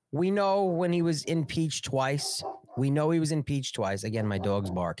sure. We know when he was impeached twice. We know he was impeached twice. Again, my dog's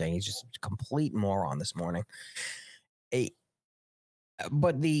barking. He's just a complete moron this morning.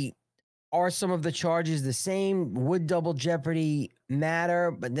 But are some of the charges the same? Would double jeopardy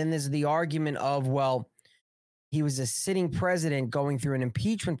matter? But then there's the argument of, well, he was a sitting president going through an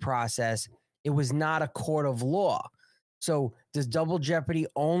impeachment process. It was not a court of law. So does double jeopardy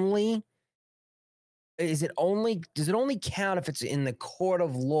does it only count if it's in the court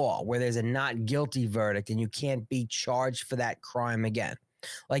of law where there's a not guilty verdict and you can't be charged for that crime again?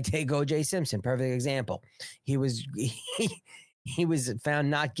 Like take O.J. Simpson, perfect example. He was found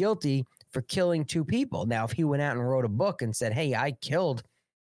not guilty for killing 2 people. Now, if he went out and wrote a book and said, hey, I killed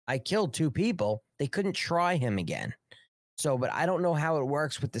 2 people, they couldn't try him again. So, but I don't know how it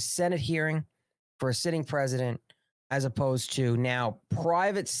works with the Senate hearing for a sitting president as opposed to now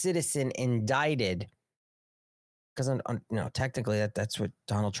private citizen indicted. Because technically that's what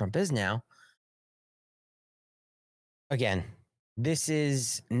Donald Trump is now. Again, this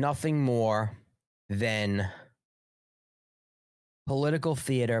is nothing more than political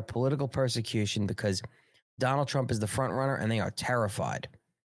theater, political persecution, because Donald Trump is the front runner and they are terrified.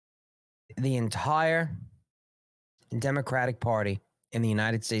 The entire Democratic Party in the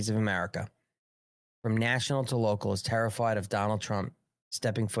United States of America, from national to local, is terrified of Donald Trump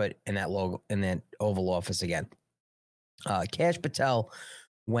stepping foot in that Oval Office again. Kash Patel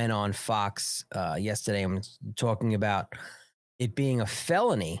went on Fox yesterday and was talking about it being a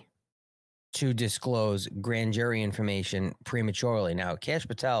felony to disclose grand jury information prematurely. Now, Kash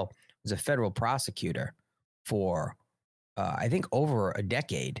Patel was a federal prosecutor for, I think, over a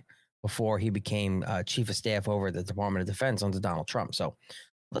decade before he became chief of staff over at the Department of Defense under Donald Trump. So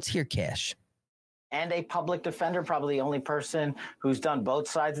let's hear Kash. and a public defender, probably the only person who's done both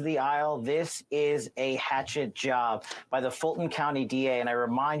sides of the aisle. This is a hatchet job by the Fulton County DA. And I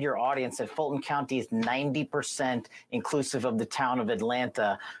remind your audience that Fulton County is 90% inclusive of the town of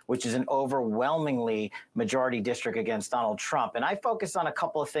Atlanta, which is an overwhelmingly majority district against Donald Trump. And I focused on a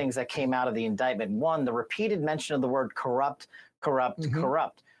couple of things that came out of the indictment. One, the repeated mention of the word corrupt.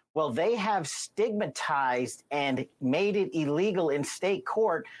 Well, they have stigmatized and made it illegal in state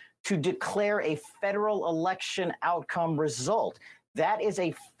court to declare a federal election outcome result. That is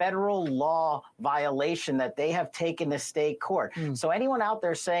a federal law violation that they have taken to state court. So anyone out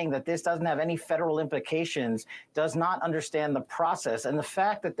there saying that this doesn't have any federal implications does not understand the process. And the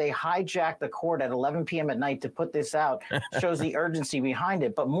fact that they hijacked the court at 11 p.m. at night to put this out shows the urgency behind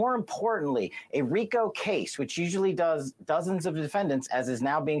it. But more importantly, a RICO case, which usually does dozens of defendants, as is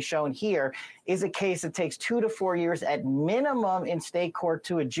now being shown here, is a case that takes 2 to 4 years at minimum in state court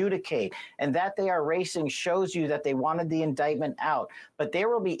to adjudicate. And that they are racing shows you that they wanted the indictment out. But there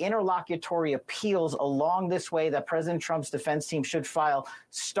will be interlocutory appeals along this way that President Trump's defense team should file,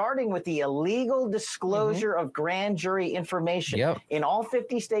 starting with the illegal disclosure of grand jury information. In all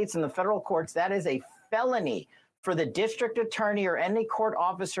 50 states and the federal courts, that is a felony for the district attorney or any court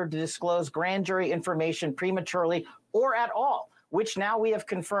officer to disclose grand jury information prematurely or at all, which now we have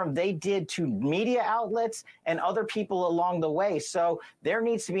confirmed they did to media outlets and other people along the way. So there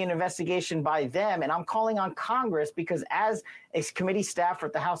needs to be an investigation by them. And I'm calling on Congress because as a committee staffer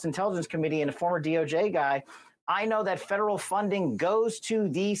at the House Intelligence Committee and a former DOJ guy, I know that federal funding goes to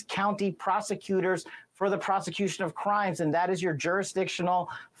these county prosecutors for the prosecution of crimes. And that is your jurisdictional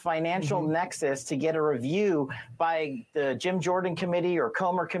financial nexus to get a review by the Jim Jordan Committee or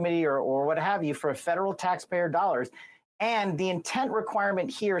Comer Committee or what have you for federal taxpayer dollars. And the intent requirement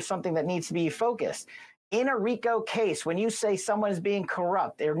here is something that needs to be focused. In a RICO case, when you say someone is being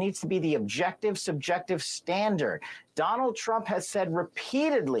corrupt, there needs to be the objective, subjective standard. Donald Trump has said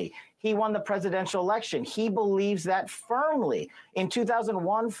repeatedly he won the presidential election. He believes that firmly. In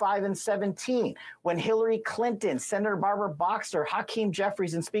 2001, 5, and 17, when Hillary Clinton, Senator Barbara Boxer, Hakeem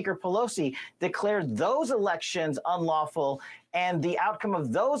Jeffries, and Speaker Pelosi declared those elections unlawful and the outcome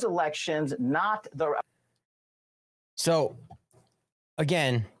of those elections not the... So,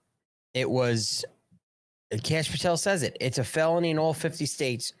 again, it was, Kash Patel says it, it's a felony in all 50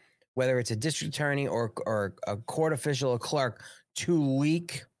 states, whether it's a district attorney or a court official or clerk, to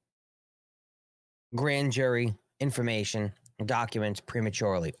leak grand jury information, documents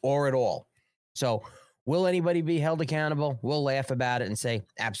prematurely or at all. So, will anybody be held accountable? We'll laugh about it and say,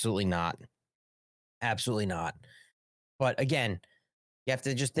 absolutely not. Absolutely not. But again, you have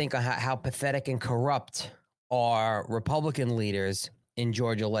to just think of how pathetic and corrupt are Republican leaders in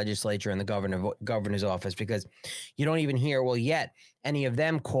Georgia legislature and the governor's office, because you don't even hear, well, yet any of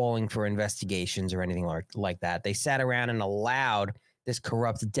them calling for investigations or anything like that. They sat around and allowed this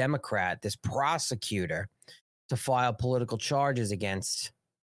corrupt Democrat, this prosecutor, to file political charges against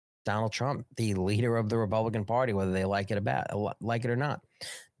Donald Trump, the leader of the Republican Party, whether they like it or not.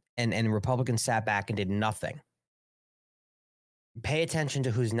 And Republicans sat back and did nothing. Pay attention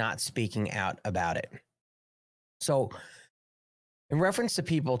to who's not speaking out about it. So, in reference to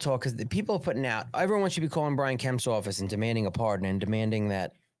people talk, because the people are putting out, everyone should be calling Brian Kemp's office and demanding a pardon and demanding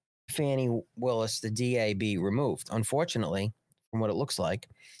that Fannie Willis, the DA, be removed. Unfortunately, from what it looks like,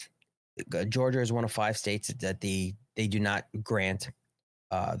 Georgia is one of 5 states that they do not grant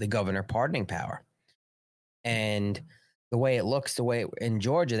the governor pardoning power. And the way it looks, in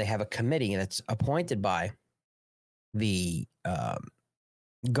Georgia, they have a committee that's appointed by the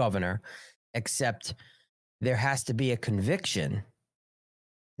governor, except there has to be a conviction.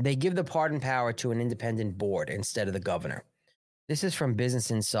 They give the pardon power to an independent board instead of the governor. This is from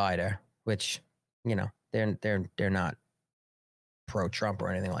Business Insider, which, you know, they're not pro-Trump or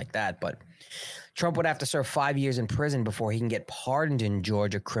anything like that, but Trump would have to serve 5 years in prison before he can get pardoned in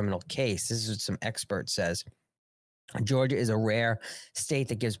Georgia criminal case. This is what some expert says. Georgia is a rare state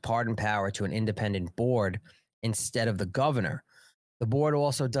that gives pardon power to an independent board instead of the governor. The board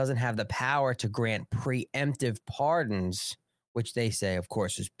also doesn't have the power to grant preemptive pardons, which they say, of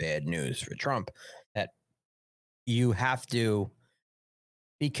course, is bad news for Trump, that you have to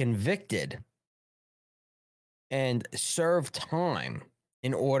be convicted and serve time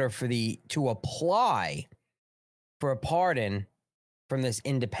in order to apply for a pardon from this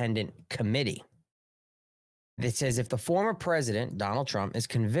independent committee. That says if the former president, Donald Trump, is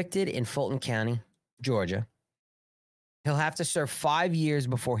convicted in Fulton County, Georgia, he'll have to serve 5 years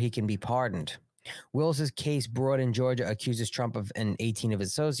before he can be pardoned. Willis's case brought in Georgia accuses Trump and 18 of his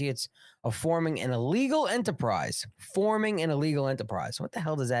associates of forming an illegal enterprise. Forming an illegal enterprise. What the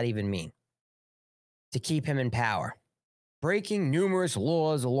hell does that even mean? to keep him in power, breaking numerous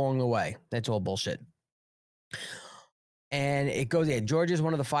laws along the way. That's all bullshit. And it goes, Georgia is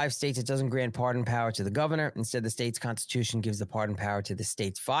one of the 5 states that doesn't grant pardon power to the governor. Instead, the state's constitution gives the pardon power to the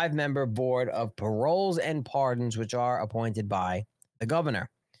state's 5-member board of paroles and pardons, which are appointed by the governor.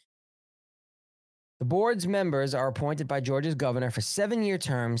 The board's members are appointed by Georgia's governor for 7-year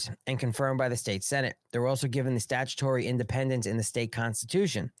terms and confirmed by the state Senate. They're also given the statutory independence in the state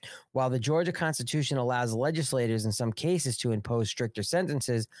constitution. While the Georgia Constitution allows legislators in some cases to impose stricter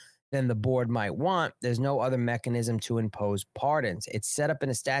sentences than the board might want, there's no other mechanism to impose pardons. It's set up in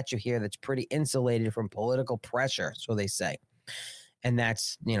a statute here that's pretty insulated from political pressure, so they say. And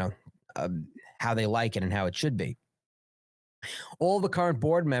that's, how they like it and how it should be. All the current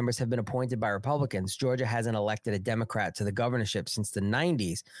board members have been appointed by Republicans. Georgia hasn't elected a Democrat to the governorship since the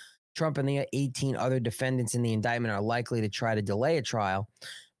 90s. Trump and the 18 other defendants in the indictment are likely to try to delay a trial,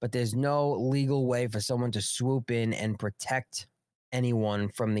 but there's no legal way for someone to swoop in and protect anyone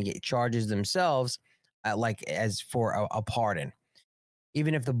from the charges themselves, as for a pardon.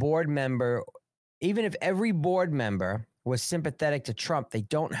 Even if every board member was sympathetic to Trump, they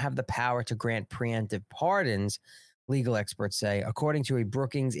don't have the power to grant preemptive pardons, legal experts say. According to a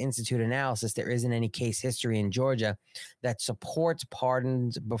Brookings Institute analysis, there isn't any case history in Georgia that supports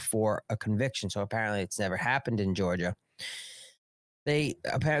pardons before a conviction. So apparently it's never happened in Georgia. The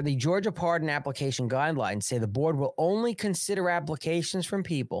Georgia pardon application guidelines say the board will only consider applications from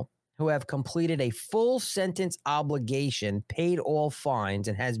people who have completed a full sentence obligation, paid all fines,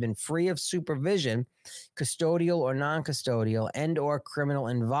 and has been free of supervision, custodial or non-custodial, and or criminal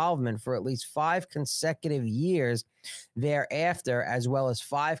involvement for at least 5 consecutive years thereafter, as well as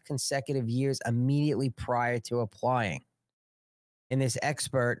 5 consecutive years immediately prior to applying. In this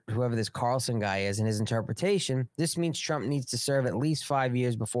expert, whoever this Carlson guy is, in his interpretation, this means Trump needs to serve at least 5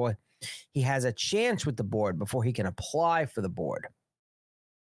 years before he has a chance with the board, before he can apply for the board.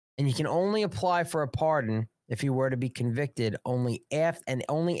 And you can only apply for a pardon if he were to be convicted only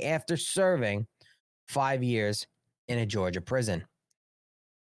after serving 5 years in a Georgia prison.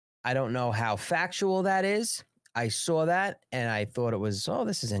 I don't know how factual that is. I saw that and I thought it was,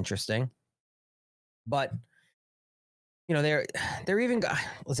 this is interesting. But they're even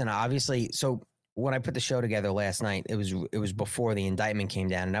listen, obviously. So when I put the show together last night, it was before the indictment came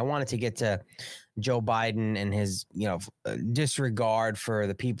down, and I wanted to get to Joe Biden and his disregard for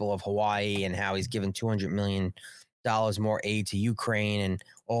the people of Hawaii and how he's given $200 million more aid to Ukraine and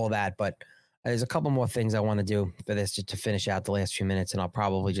all that. But there's a couple more things I want to do for this to finish out the last few minutes, and I'll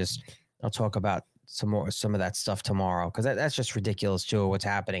talk about some of that stuff tomorrow, because that's just ridiculous too, what's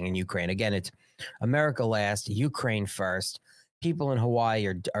happening in Ukraine. Again, it's America last, Ukraine first. People in Hawaii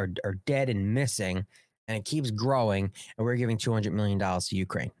are dead and missing, and it keeps growing, and we're giving $200 million to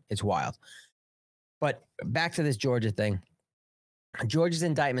Ukraine. It's wild. But back to this Georgia thing. Georgia's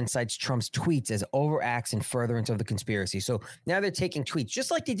indictment cites Trump's tweets as overacts and furtherance of the conspiracy. So now they're taking tweets,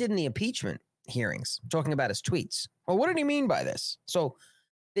 just like they did in the impeachment hearings, talking about his tweets. Well, what did he mean by this? So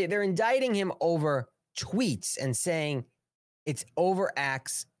they're indicting him over tweets and saying it's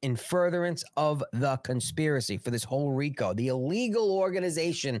overacts in furtherance of the conspiracy for this whole RICO, the illegal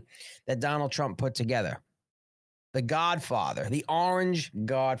organization that Donald Trump put together. The Godfather, the Orange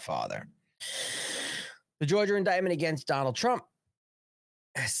Godfather. The Georgia indictment against Donald Trump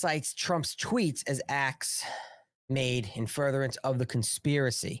cites Trump's tweets as acts made in furtherance of the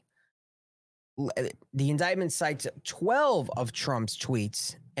conspiracy. The indictment cites 12 of Trump's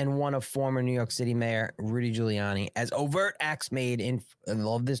tweets and one of former New York City Mayor Rudy Giuliani as overt acts made in, I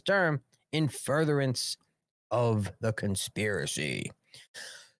love this term, in furtherance of the conspiracy.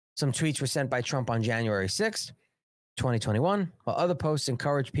 Some tweets were sent by Trump on January 6th, 2021, while other posts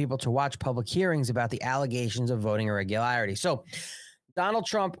encouraged people to watch public hearings about the allegations of voting irregularity. So Donald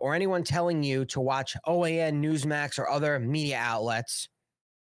Trump, or anyone telling you to watch OAN, Newsmax, or other media outlets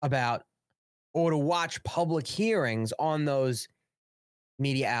about, or to watch public hearings on those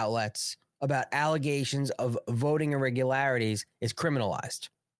media outlets about allegations of voting irregularities is criminalized.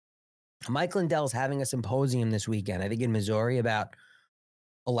 Mike Lindell is having a symposium this weekend, I think in Missouri, about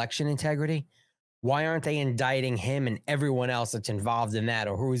election integrity. Why aren't they indicting him and everyone else that's involved in that,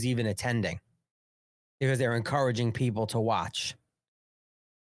 or who's even attending? Because they're encouraging people to watch.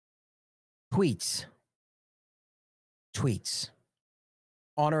 Tweets.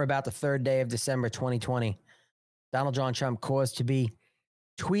 On or about the 3rd day of December 2020, Donald John Trump caused to be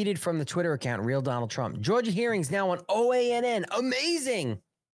tweeted from the Twitter account, Real Donald Trump. Georgia hearings now on OANN. Amazing.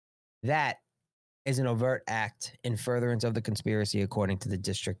 That is an overt act in furtherance of the conspiracy, according to the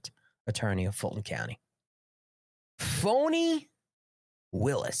district attorney of Fulton County. Phony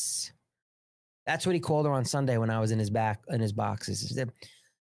Willis. That's what he called her on Sunday when I was in his boxes. He said,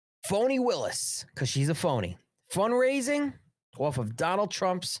 phony Willis, because she's a phony. Fundraising off of Donald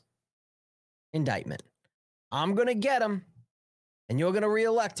Trump's indictment. I'm going to get him, and you're going to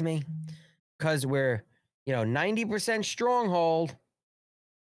reelect me because we're, 90% stronghold.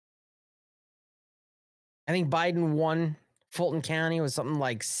 I think Biden won Fulton County. It was something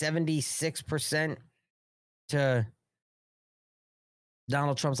like 76% to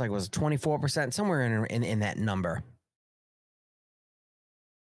Donald Trump's, was 24%, somewhere in that number.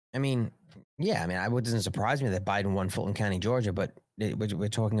 I mean, yeah, it wouldn't surprise me that Biden won Fulton County, Georgia, but we're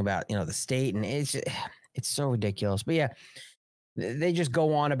talking about, the state, and it's so ridiculous. But yeah, they just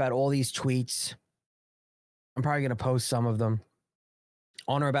go on about all these tweets. I'm probably going to post some of them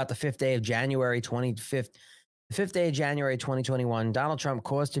on or about the 5th day of January 2021. Donald Trump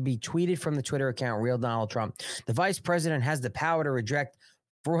caused to be tweeted from the Twitter account, Real Donald Trump. The vice president has the power to reject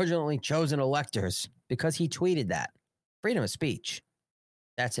fraudulently chosen electors because he tweeted that. Freedom of speech.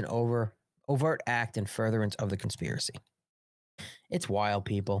 That's an overt act in furtherance of the conspiracy. It's wild,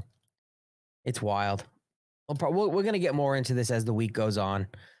 people. It's wild. We're going to get more into this as the week goes on.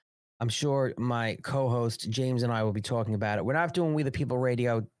 I'm sure my co-host James and I will be talking about it. We're not doing We the People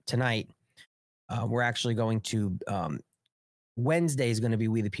Radio tonight. We're actually going to Wednesday is going to be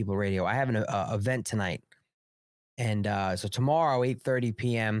We the People Radio. I have an event tonight, and so tomorrow 8:30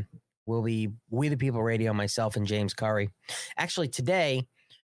 p.m. will be We the People Radio. Myself and James Curry. Actually, today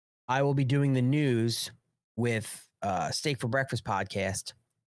I will be doing the news with Steak for Breakfast podcast.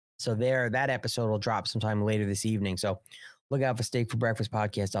 So that episode will drop sometime later this evening. So look out for Steak for Breakfast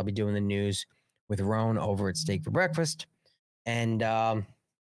podcast. I'll be doing the news with Roan over at Steak for Breakfast. And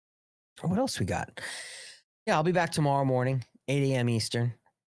what else we got? Yeah, I'll be back tomorrow morning, 8 a.m. Eastern.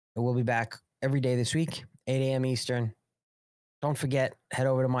 And we'll be back every day this week, 8 a.m. Eastern. Don't forget, head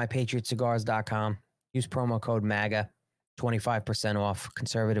over to mypatriotcigars.com. Use promo code MAGA, 25% off,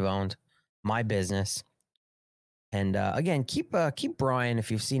 conservative owned, my business. And again, keep Brian,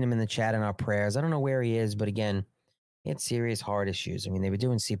 if you've seen him in the chat, in our prayers. I don't know where he is, but again, he had serious heart issues. They were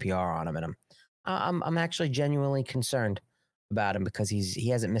doing CPR on him, and I'm actually genuinely concerned about him because he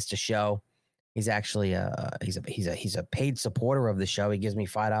hasn't missed a show. He's actually he's a paid supporter of the show. He gives me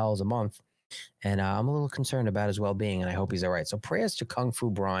 $5 a month, and I'm a little concerned about his well-being, and I hope he's all right. So prayers to Kung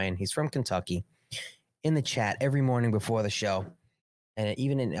Fu Brian. He's from Kentucky. In the chat every morning before the show, and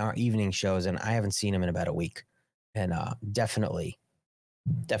even in our evening shows, and I haven't seen him in about a week. And definitely.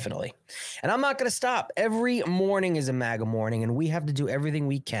 And I'm not going to stop. Every morning is a MAGA morning, and we have to do everything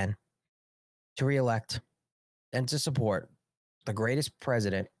we can to reelect and to support the greatest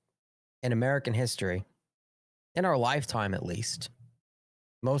president in American history, in our lifetime at least,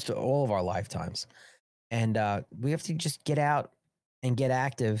 all of our lifetimes. And we have to just get out and get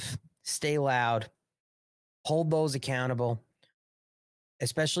active, stay loud, hold those accountable,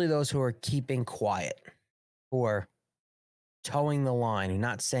 especially those who are keeping quiet, who are towing the line, who are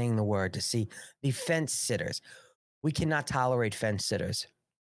not saying the word, to see the fence sitters. We cannot tolerate fence sitters.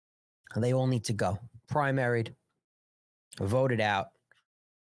 They all need to go. Primaried, voted out,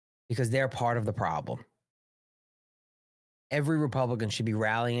 because they're part of the problem. Every Republican should be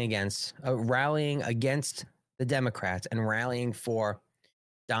rallying against the Democrats and rallying for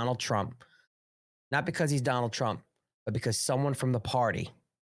Donald Trump, not because he's Donald Trump, but because someone from the party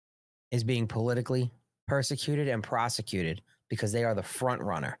is being politically persecuted and prosecuted because they are the front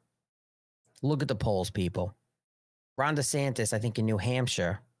runner. Look at the polls, people. Ron DeSantis, I think in New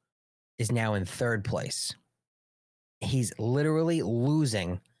Hampshire, is now in 3rd place. He's literally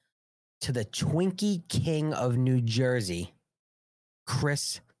losing to the Twinkie King of New Jersey,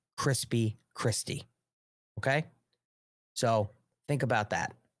 Chris Crispy Christie. Okay? So think about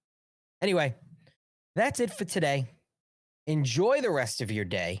that. Anyway, that's it for today. Enjoy the rest of your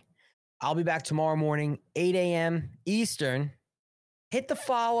day. I'll be back tomorrow morning, 8 a.m. Eastern. Hit the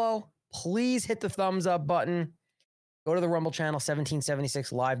follow. Please hit the thumbs up button. Go to the Rumble channel,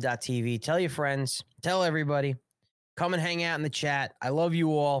 1776live.tv. Tell your friends. Tell everybody. Come and hang out in the chat. I love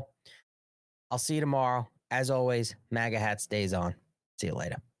you all. I'll see you tomorrow. As always, MAGA hat stays on. See you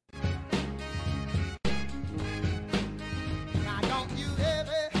later.